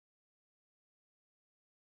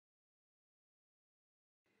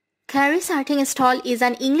Karriss Artingstall is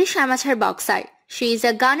an English amateur boxer. She is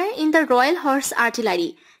a gunner in the Royal Horse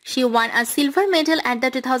Artillery. She won a silver medal at the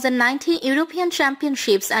 2019 European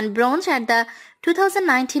Championships and bronze at the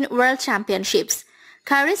 2019 World Championships.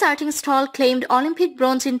 Karriss Artingstall claimed Olympic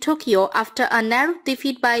bronze in Tokyo after a narrow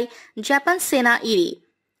defeat by Japan's Sena Irie.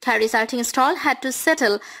 Karriss Artingstall had to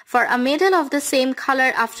settle for a medal of the same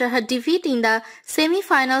color after her defeat in the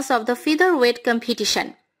semi-finals of the featherweight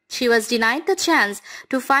competition. She was denied the chance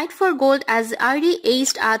to fight for gold as Irie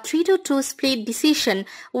aced a 3-2 split decision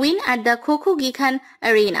win at the Kokugikan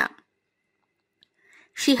Arena.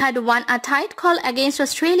 She had won a tight call against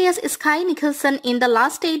Australia's Sky Nicholson in the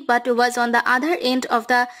last 8 but was on the other end of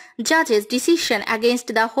the judge's decision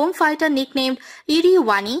against the home fighter nicknamed Irie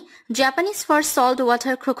Wani, Japanese for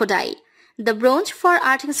saltwater crocodile. The bronze for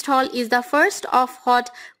Artingstall is the first of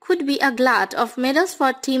what could be a glut of medals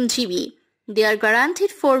for Team GB. They are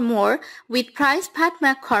guaranteed 4 more, with Price Pat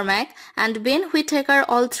McCormack and Ben Whittaker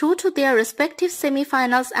all through to their respective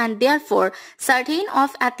semi-finals and therefore certain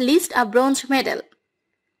of at least a bronze medal.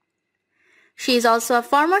 She is also a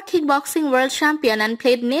former kickboxing world champion and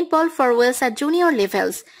played netball for Wales at junior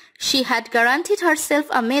levels. She had guaranteed herself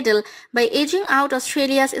a medal by edging out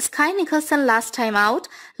Australia's Sky Nicholson last time out,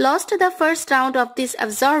 lost the first round of this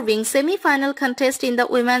absorbing semi-final contest in the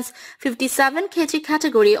women's 57 kg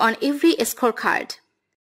category on every scorecard.